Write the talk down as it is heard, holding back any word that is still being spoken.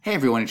Hey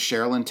everyone, it's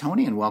Cheryl and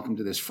Tony, and welcome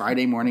to this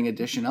Friday morning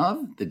edition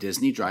of the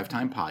Disney Drive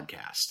Time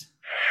Podcast.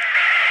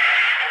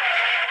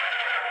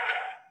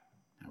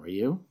 How are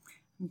you?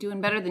 I'm doing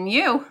better than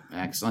you.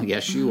 Excellent.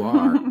 Yes, you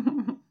are.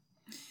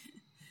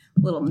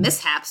 Little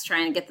mishaps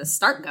trying to get the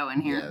start going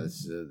here. Yeah,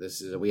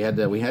 this is we had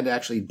to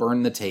actually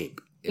burn the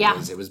tape.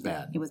 It was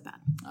bad. It was bad.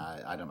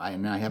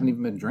 I haven't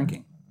even been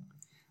drinking.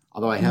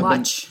 Although I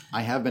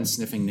have been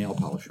sniffing nail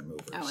polish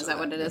remover. Oh, is that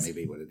what it is? That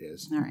may be what it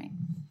is. All right.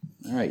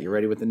 All right, you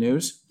ready with the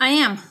news? I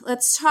am.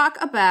 Let's talk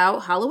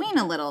about Halloween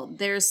a little.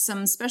 There's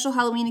some special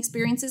Halloween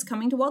experiences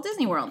coming to Walt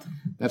Disney World.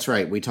 That's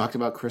right. We talked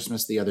about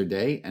Christmas the other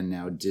day, and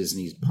now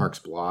Disney's Parks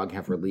blog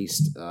have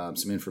released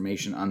some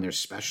information on their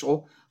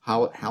special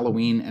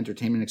Halloween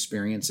entertainment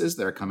experiences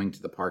that are coming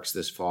to the parks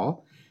this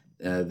fall.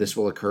 This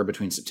will occur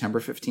between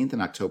September 15th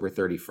and October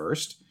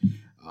 31st.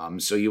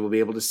 So you will be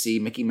able to see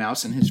Mickey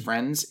Mouse and his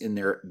friends in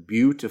their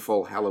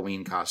beautiful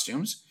Halloween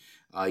costumes.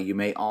 You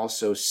may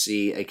also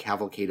see a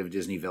cavalcade of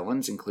Disney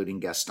villains, including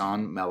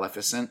Gaston,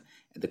 Maleficent,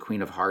 the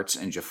Queen of Hearts,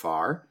 and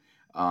Jafar.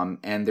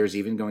 And there's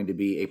even going to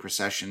be a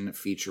procession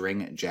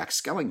featuring Jack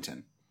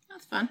Skellington.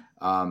 That's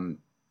fun.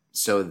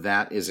 So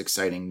that is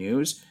exciting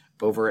news.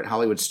 Over at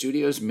Hollywood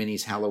Studios,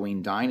 Minnie's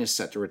Halloween Dine is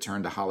set to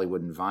return to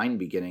Hollywood and Vine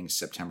beginning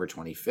September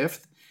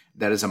 25th.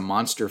 That is a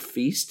monster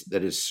feast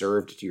that is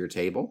served to your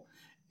table,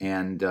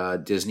 and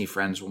Disney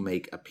friends will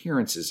make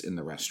appearances in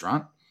the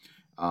restaurant.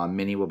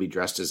 Minnie will be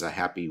dressed as a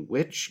happy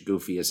witch,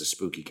 Goofy as a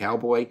spooky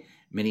cowboy,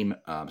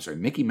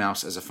 Mickey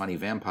Mouse as a funny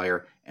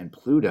vampire, and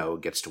Pluto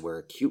gets to wear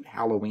a cute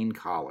Halloween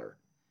collar.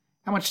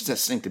 How much does that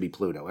stink to be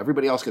Pluto?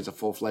 Everybody else gets a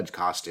full-fledged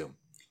costume.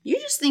 You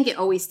just think it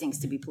always stinks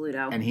to be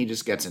Pluto. And he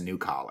just gets a new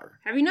collar.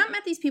 Have you not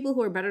met these people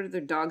who are better to their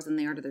dogs than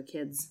they are to their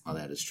kids? Oh,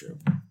 that is true.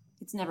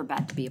 It's never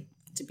bad to be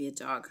a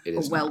dog. It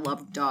is a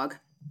well-loved dog.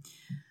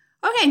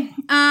 Okay,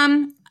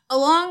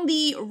 along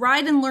the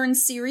Ride and Learn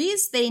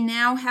series, they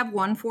now have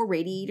one for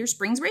Radiator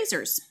Springs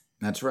Racers.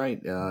 That's right.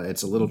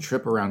 It's a little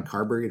trip around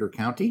Carburetor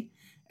County,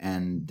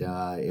 and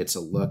it's a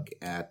look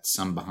at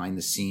some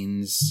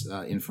behind-the-scenes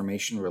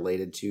information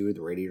related to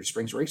the Radiator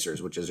Springs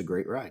Racers, which is a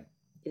great ride.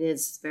 It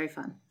is. It's very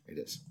fun. It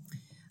is.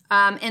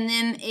 And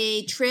then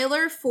a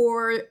trailer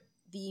for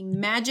the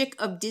Magic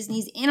of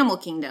Disney's Animal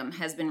Kingdom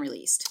has been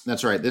released.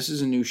 That's right. This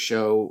is a new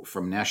show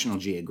from National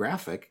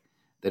Geographic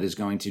that is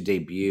going to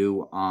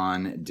debut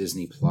on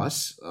Disney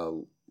Plus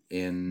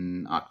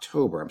in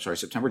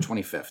September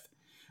 25th.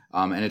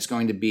 And it's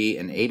going to be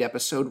an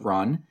 8-episode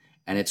run,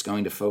 and it's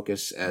going to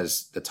focus,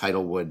 as the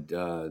title would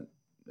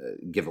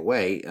give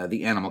away,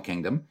 the Animal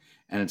Kingdom.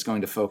 And it's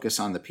going to focus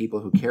on the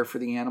people who care for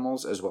the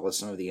animals as well as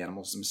some of the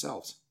animals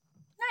themselves.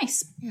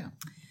 Nice. Yeah.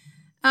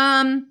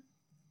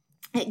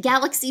 At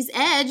Galaxy's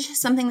Edge,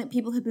 something that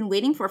people have been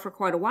waiting for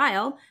quite a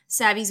while,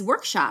 Savvy's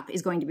Workshop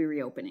is going to be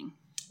reopening.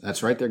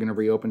 That's right. They're going to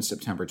reopen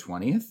September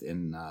 20th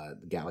in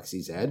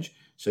Galaxy's Edge.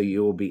 So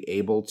you will be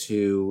able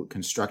to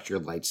construct your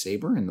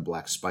lightsaber in the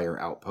Black Spire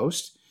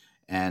Outpost.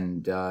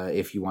 And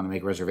if you want to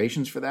make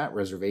reservations for that,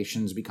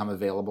 reservations become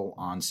available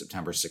on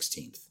September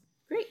 16th.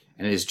 Great.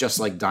 And it is just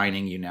like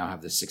dining. You now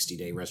have the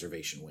 60-day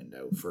reservation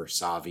window for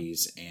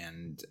Savi's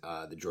and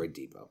the Droid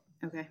Depot.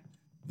 Okay.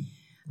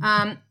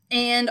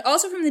 And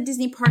also from the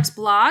Disney Parks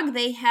blog,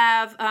 they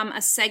have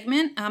a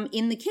segment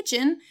in the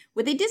kitchen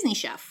with a Disney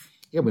chef.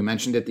 Yeah, we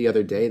mentioned it the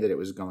other day that it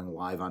was going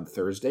live on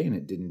Thursday, and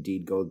it did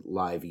indeed go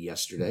live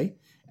yesterday.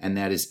 And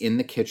that is In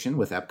the Kitchen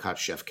with Epcot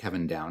chef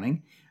Kevin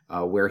Downing,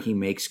 where he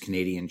makes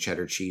Canadian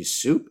cheddar cheese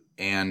soup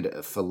and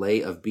a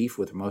filet of beef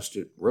with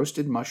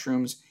roasted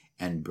mushrooms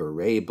and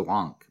Beret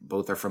Blanc.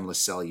 Both are from Le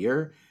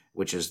Cellier,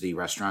 which is the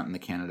restaurant in the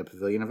Canada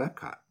Pavilion of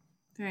Epcot.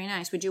 Very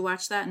nice. Would you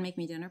watch that and make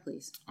me dinner,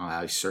 please?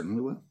 I certainly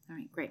will. All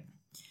right, great.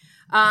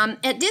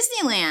 At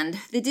Disneyland,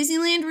 the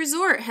Disneyland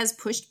Resort has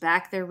pushed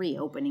back their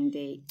reopening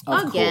date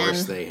again. Of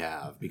course they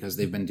have, because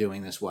they've been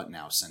doing this,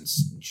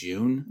 since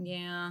June?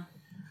 Yeah.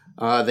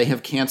 They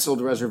have canceled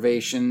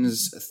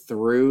reservations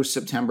through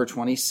September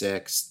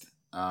 26th.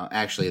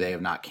 Actually, they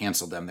have not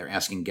canceled them. They're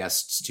asking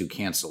guests to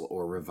cancel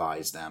or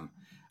revise them.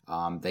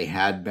 They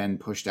had been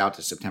pushed out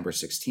to September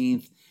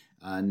 16th.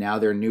 Now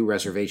their new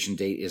reservation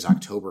date is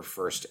October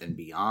 1st and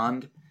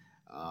beyond.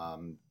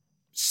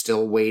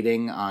 Still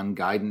waiting on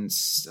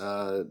guidance.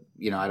 I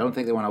don't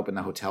think they want to open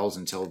the hotels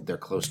until they're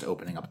close to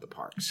opening up the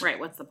parks. Right.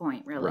 What's the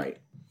point, really? Right.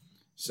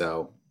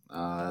 So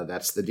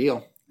that's the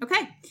deal.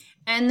 Okay.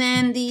 And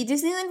then the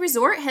Disneyland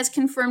Resort has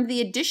confirmed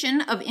the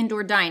addition of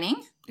indoor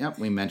dining. Yep.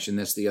 We mentioned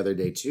this the other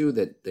day, too,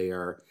 that they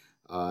are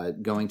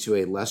going to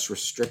a less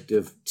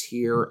restrictive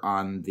tier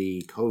on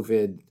the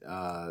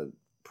COVID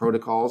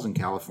protocols in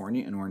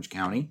California and Orange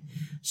County.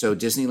 So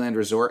Disneyland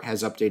Resort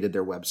has updated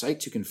their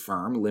website to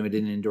confirm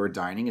limited indoor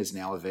dining is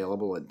now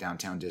available at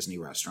Downtown Disney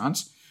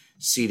restaurants.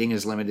 Seating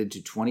is limited to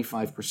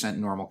 25%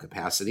 normal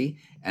capacity,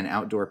 and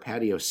outdoor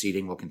patio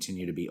seating will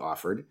continue to be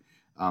offered.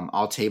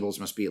 All tables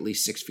must be at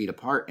least 6 feet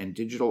apart, and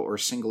digital or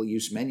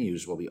single-use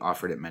menus will be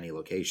offered at many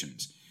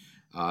locations.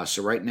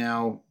 So right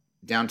now,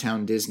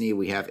 Downtown Disney,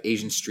 we have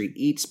Asian Street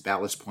Eats,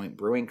 Ballast Point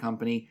Brewing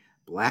Company,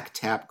 Black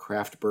Tap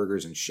Craft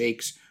Burgers and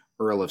Shakes,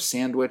 Earl of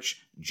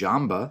Sandwich,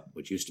 Jamba,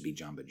 which used to be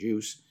Jamba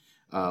Juice,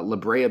 La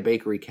Brea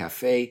Bakery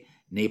Cafe,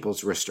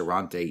 Naples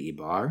Ristorante y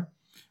Bar,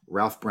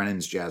 Ralph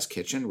Brennan's Jazz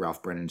Kitchen,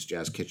 Ralph Brennan's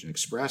Jazz Kitchen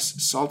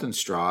Express, Salt and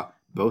Straw,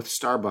 both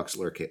Starbucks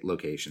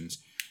locations,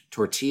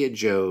 Tortilla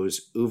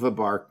Joe's, Uva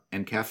Bar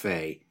and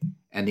Cafe,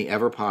 and the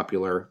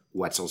ever-popular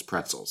Wetzel's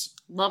Pretzels.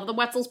 Love the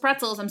Wetzel's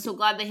Pretzels. I'm so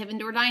glad they have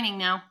indoor dining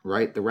now.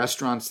 Right. The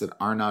restaurants that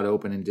are not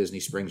open in Disney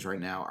Springs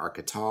right now are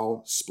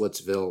Catal,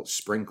 Splitsville,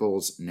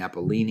 Sprinkles,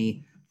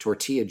 Napolini,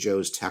 Tortilla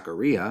Joe's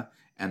Taqueria,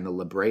 and the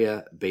La Brea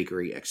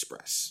Bakery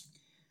Express.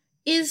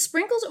 Is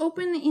Sprinkles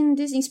open in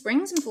Disney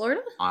Springs in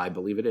Florida? I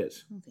believe it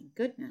is. Oh, thank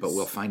goodness. But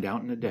we'll find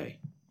out in a day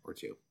or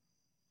two.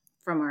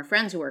 From our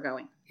friends who are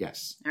going.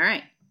 Yes. All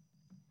right.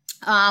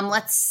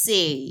 Let's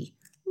see.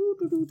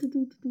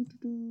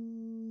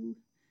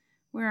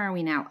 Where are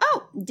we now?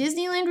 Oh,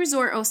 Disneyland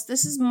Resort. Oh,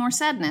 this is more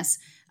sadness.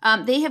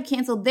 They have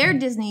canceled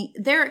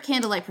their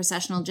candlelight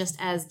processional just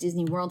as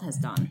Disney World has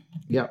done.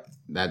 Yep.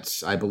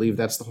 I believe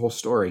that's the whole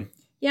story.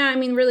 Yeah, I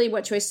mean, really,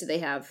 what choice do they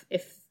have?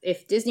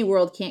 If Disney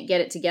World can't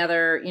get it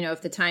together,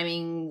 if the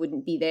timing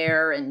wouldn't be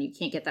there and you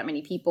can't get that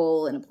many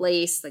people in a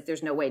place, like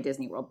there's no way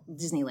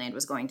Disneyland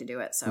was going to do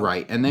it. So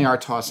right, and they are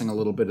tossing a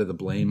little bit of the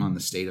blame on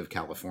the state of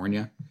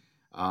California.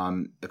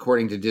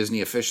 According to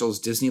Disney officials,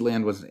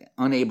 Disneyland was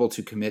unable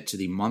to commit to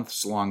the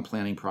months-long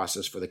planning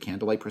process for the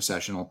Candlelight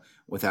Processional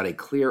without a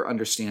clear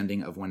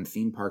understanding of when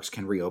theme parks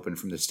can reopen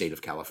from the state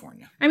of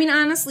California. I mean,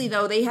 honestly,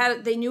 though,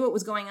 they knew what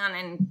was going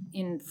on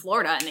in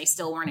Florida, and they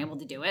still weren't able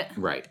to do it.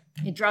 Right.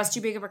 It draws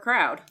too big of a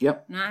crowd.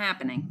 Yep. Not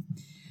happening.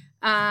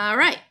 All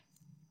right.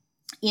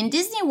 In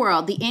Disney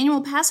World, the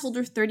annual pass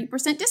holder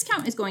 30%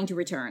 discount is going to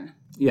return.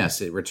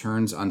 Yes, it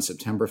returns on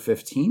September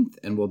 15th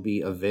and will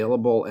be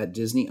available at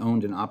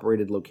Disney-owned and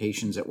operated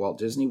locations at Walt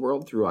Disney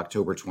World through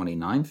October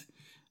 29th.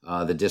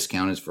 The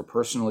discount is for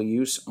personal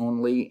use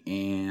only,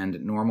 and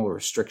normal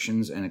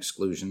restrictions and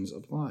exclusions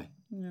apply.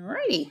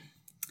 Alrighty.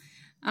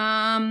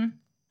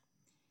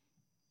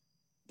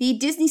 The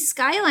Disney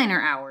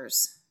Skyliner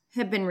hours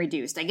have been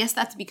reduced. I guess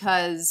that's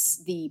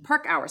because the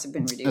park hours have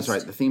been reduced. That's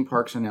right. The theme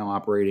parks are now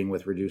operating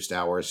with reduced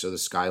hours, so the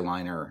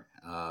Skyliner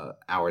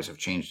hours have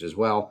changed as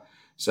well.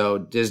 So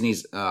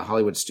Disney's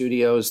Hollywood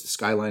Studios, the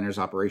Skyliner is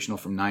operational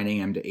from 9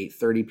 a.m. to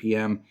 8:30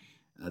 p.m.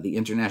 The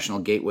International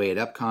Gateway at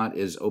Epcot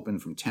is open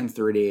from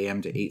 10:30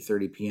 a.m. to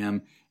 8:30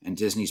 p.m. And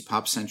Disney's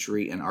Pop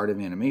Century and Art of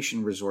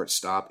Animation Resort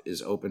Stop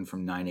is open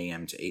from 9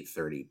 a.m. to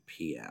 8:30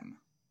 p.m.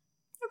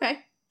 Okay,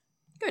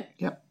 good.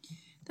 Yep.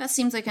 That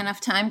seems like enough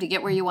time to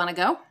get where you want to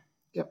go.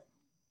 Yep.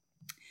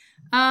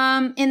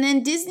 And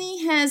then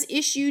Disney has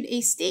issued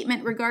a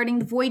statement regarding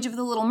the Voyage of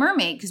the Little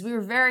Mermaid, because we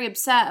were very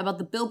upset about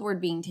the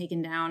billboard being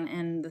taken down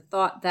and the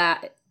thought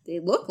that they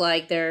look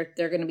like they're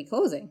going to be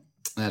closing.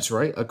 That's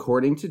right.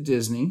 According to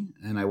Disney,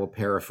 and I will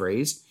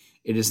paraphrase,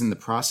 it is in the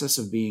process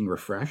of being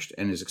refreshed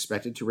and is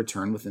expected to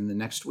return within the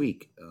next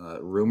week.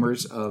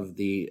 Rumors of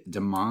the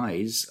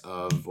demise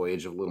of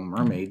Voyage of Little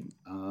Mermaid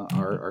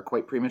are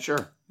quite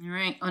premature. All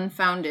right,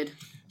 unfounded.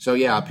 So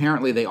yeah,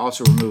 apparently they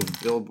also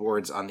removed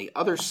billboards on the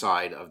other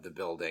side of the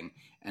building,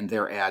 and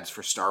their ads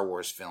for Star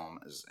Wars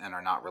films and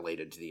are not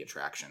related to the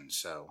attraction.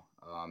 So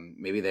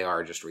maybe they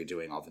are just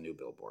redoing all the new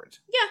billboards.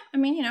 Yeah, I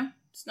mean,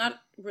 it's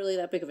not really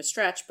that big of a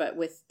stretch, but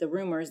with the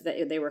rumors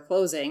that they were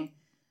closing,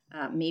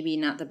 maybe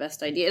not the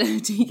best idea to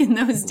have taken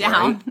those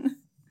down. Right.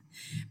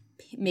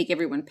 Make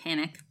everyone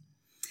panic.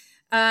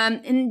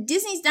 And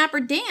Disney's Dapper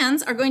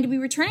Dans are going to be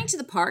returning to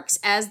the parks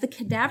as the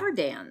Cadaver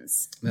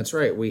Dans. That's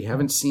right. We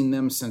haven't seen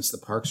them since the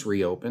parks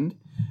reopened.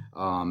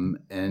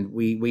 And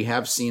we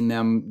have seen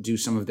them do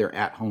some of their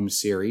at-home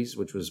series,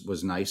 which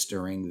was nice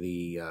during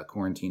the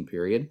quarantine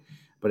period.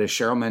 But as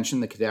Cheryl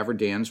mentioned, the Cadaver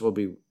Dans will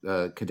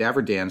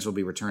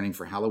be returning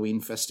for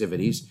Halloween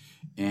festivities,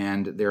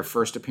 and their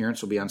first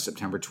appearance will be on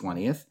September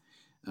 20th.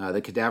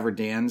 The Cadaver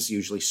Dans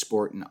usually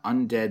sport an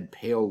undead,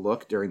 pale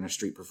look during their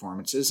street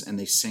performances, and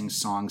they sing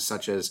songs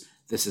such as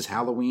This Is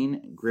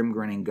Halloween, Grim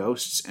Grinning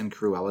Ghosts, and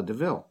Cruella de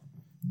Vil.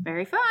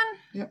 Very fun.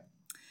 Yep.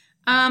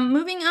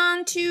 Moving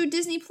on to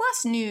Disney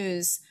Plus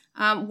news.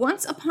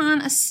 Once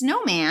Upon a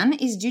Snowman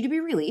is due to be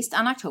released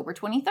on October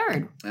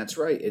 23rd. That's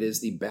right. It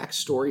is the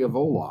backstory of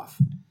Olaf.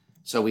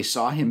 So we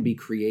saw him be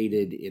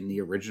created in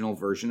the original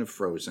version of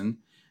Frozen,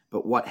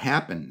 but what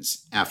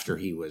happens after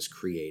he was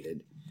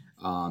created?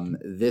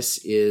 This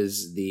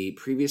is the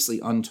previously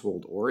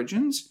untold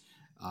origins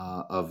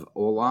of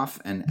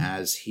Olaf, and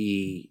as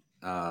he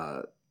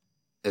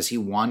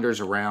wanders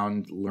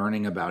around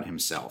learning about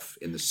himself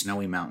in the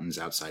snowy mountains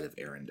outside of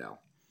Arendelle.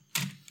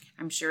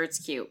 I'm sure it's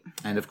cute.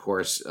 And of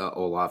course,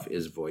 Olaf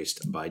is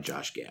voiced by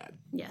Josh Gad.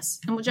 Yes,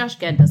 and well, Josh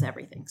Gad does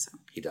everything, so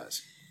he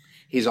does.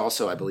 He's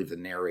also, I believe, the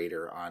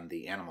narrator on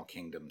the Animal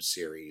Kingdom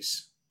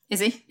series.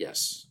 Is he?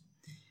 Yes.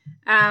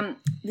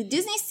 The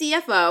Disney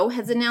CFO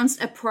has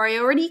announced a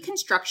priority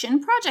construction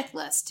project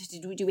list.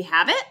 Do we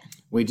have it?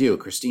 We do.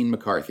 Christine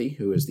McCarthy,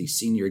 who is the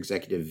Senior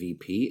Executive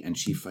VP and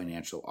Chief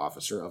Financial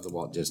Officer of the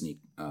Walt Disney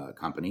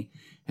Company,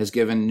 has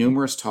given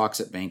numerous talks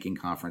at banking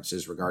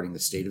conferences regarding the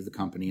state of the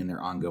company and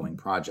their ongoing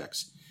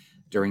projects.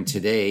 During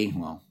today,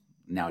 well,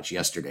 now it's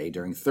yesterday,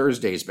 during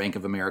Thursday's Bank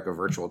of America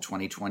Virtual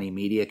 2020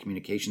 Media,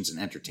 Communications, and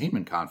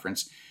Entertainment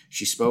Conference,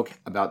 she spoke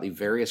about the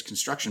various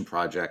construction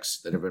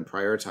projects that have been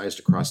prioritized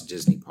across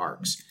Disney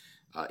parks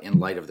in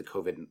light of the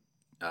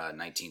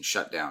COVID-19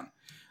 shutdown.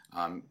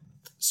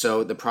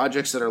 So the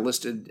projects that are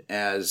listed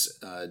as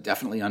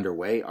definitely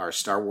underway are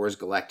Star Wars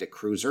Galactic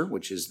Cruiser,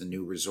 which is the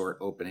new resort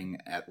opening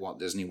at Walt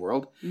Disney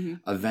World,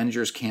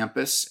 Avengers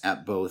Campus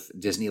at both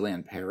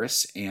Disneyland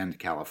Paris and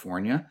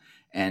California,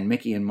 and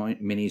Mickey and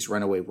Minnie's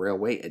Runaway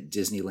Railway at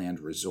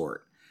Disneyland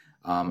Resort.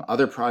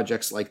 Other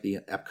projects like the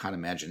Epcot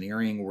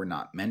Imagineering were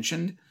not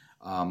mentioned.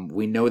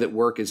 We know that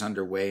work is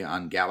underway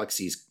on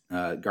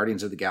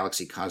Guardians of the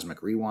Galaxy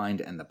Cosmic Rewind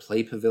and the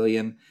Play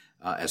Pavilion,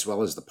 as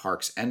well as the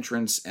park's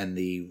entrance and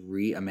the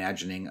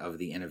reimagining of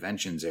the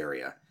Interventions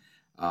area.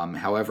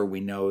 However,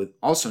 we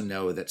also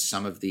know that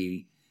some of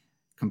the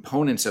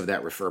components of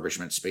that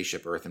refurbishment,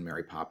 Spaceship Earth and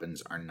Mary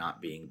Poppins, are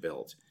not being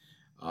built.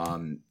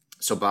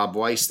 So Bob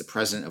Weiss, the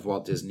president of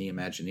Walt Disney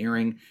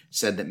Imagineering,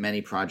 said that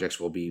many projects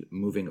will be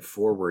moving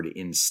forward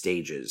in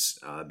stages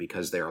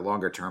because they are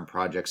longer-term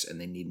projects and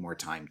they need more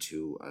time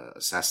to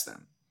assess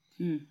them.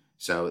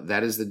 So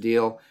that is the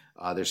deal.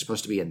 There's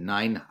supposed to be a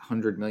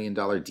 $900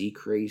 million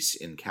decrease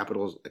in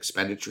capital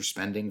expenditure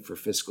spending for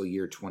fiscal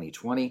year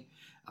 2020.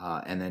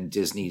 And then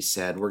Disney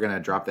said, we're going to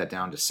drop that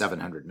down to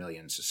 $700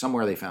 million. So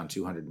somewhere they found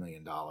 $200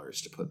 million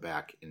to put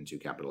back into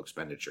capital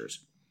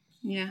expenditures.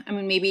 Yeah, I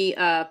mean, maybe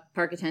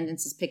park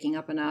attendance is picking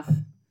up enough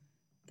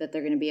that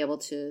they're going to be able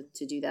to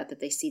do that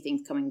they see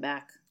things coming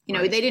back. You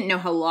know, they didn't know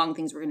how long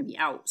things were going to be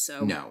out,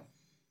 so no.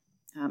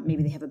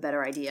 Maybe they have a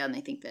better idea and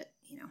they think that,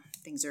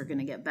 things are going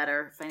to get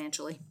better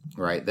financially.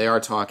 Right. They are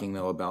talking,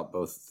 though, about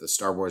both the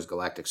Star Wars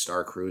Galactic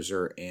Star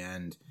Cruiser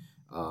and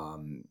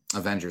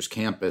Avengers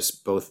Campus,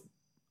 both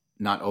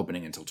not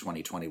opening until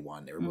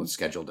 2021. They were both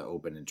scheduled to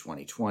open in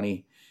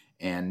 2020.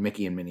 And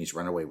Mickey and Minnie's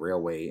Runaway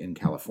Railway in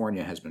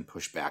California has been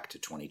pushed back to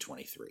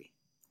 2023.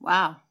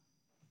 Wow.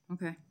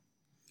 Okay.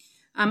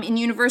 In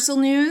Universal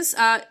news,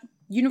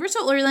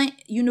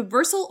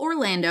 Universal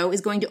Orlando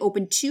is going to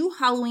open 2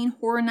 Halloween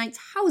Horror Nights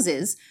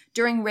houses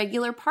during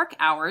regular park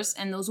hours,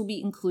 and those will be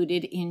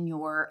included in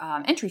your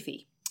entry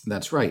fee.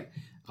 That's right.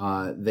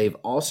 They've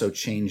also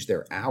changed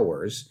their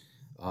hours.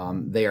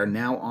 They are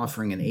now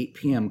offering an 8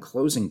 p.m.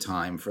 closing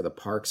time for the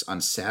parks on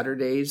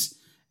Saturdays,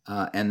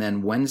 and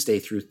then Wednesday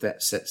through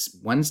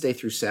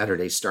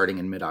Saturday starting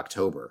in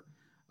mid-October.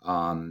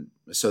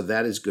 So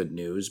that is good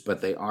news,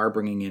 but they are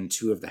bringing in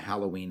 2 of the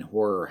Halloween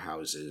horror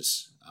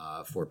houses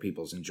for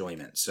people's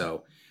enjoyment.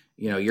 So,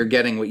 you're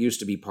getting what used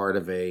to be part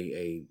of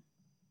a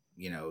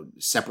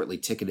separately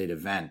ticketed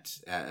event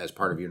as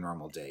part of your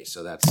normal day.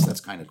 So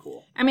that's kind of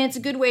cool. I mean, it's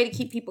a good way to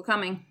keep people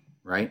coming.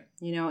 Right.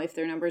 If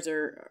their numbers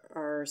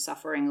are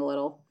suffering a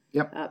little.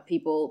 Yep.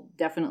 People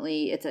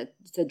definitely, it's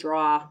a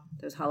draw,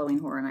 those Halloween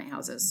Horror Night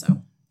houses.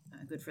 So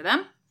good for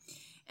them.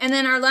 And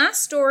then our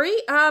last story,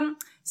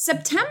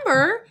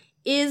 September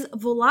is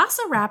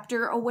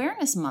Velociraptor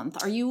Awareness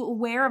Month. Are you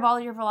aware of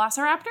all your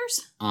Velociraptors?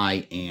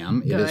 I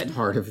am. Good. It is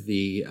part of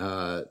the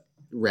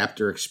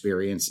Raptor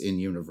experience in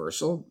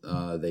Universal.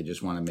 They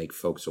just want to make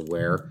folks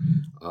aware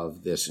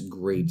of this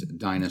great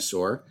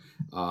dinosaur.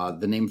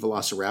 The name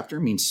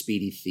Velociraptor means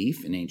speedy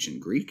thief in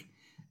ancient Greek.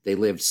 They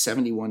lived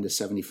 71 to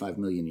 75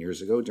 million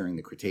years ago during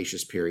the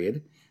Cretaceous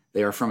period.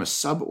 They are from a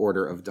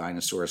suborder of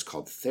dinosaurs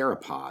called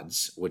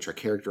theropods, which are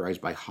characterized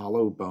by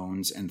hollow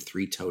bones and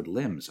 3-toed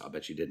limbs. I'll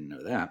bet you didn't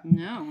know that.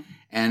 No.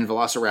 And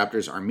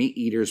velociraptors are meat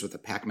eaters with a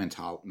pack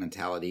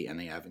mentality, and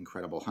they have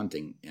incredible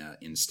hunting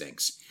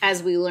instincts.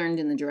 As we learned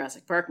in the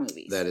Jurassic Park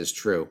movies. That is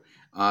true.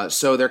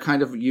 So they're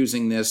kind of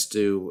using this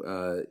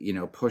to,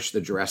 push the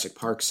Jurassic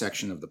Park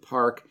section of the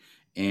park.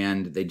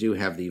 And they do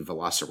have the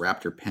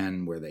Velociraptor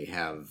pen where they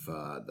have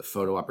the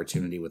photo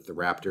opportunity with the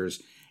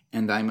raptors.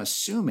 And I'm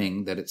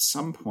assuming that at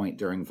some point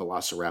during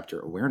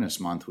Velociraptor Awareness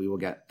Month, we will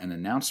get an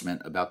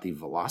announcement about the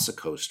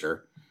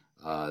Velocicoaster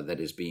that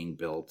is being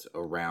built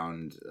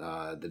around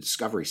the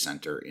Discovery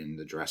Center in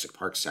the Jurassic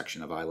Park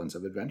section of Islands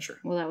of Adventure.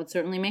 Well, that would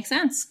certainly make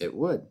sense. It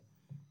would.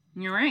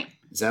 You're right.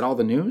 Is that all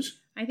the news?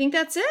 I think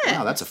that's it.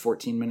 Wow, that's a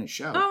 14-minute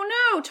show.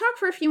 Oh, no. Talk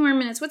for a few more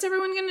minutes. What's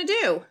everyone going to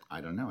do?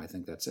 I don't know. I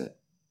think that's it.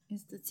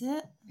 That's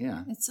it?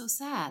 Yeah. It's so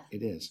sad.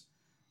 It is.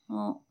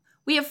 Well,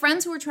 we have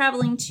friends who are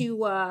traveling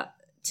to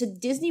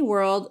Disney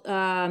World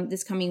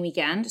this coming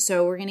weekend,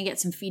 so we're going to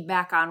get some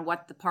feedback on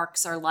what the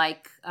parks are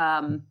like,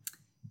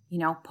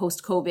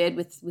 post-COVID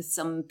with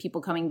some people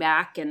coming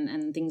back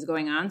and things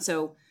going on.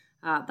 So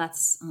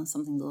that's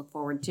something to look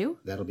forward to.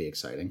 That'll be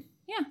exciting.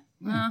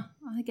 Yeah.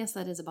 I guess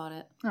that is about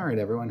it. All right,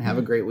 everyone. Have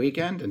a great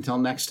weekend. Until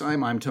next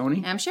time, I'm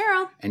Tony. I'm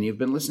Cheryl. And you've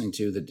been listening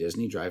to the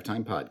Disney Drive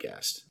Time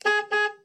Podcast.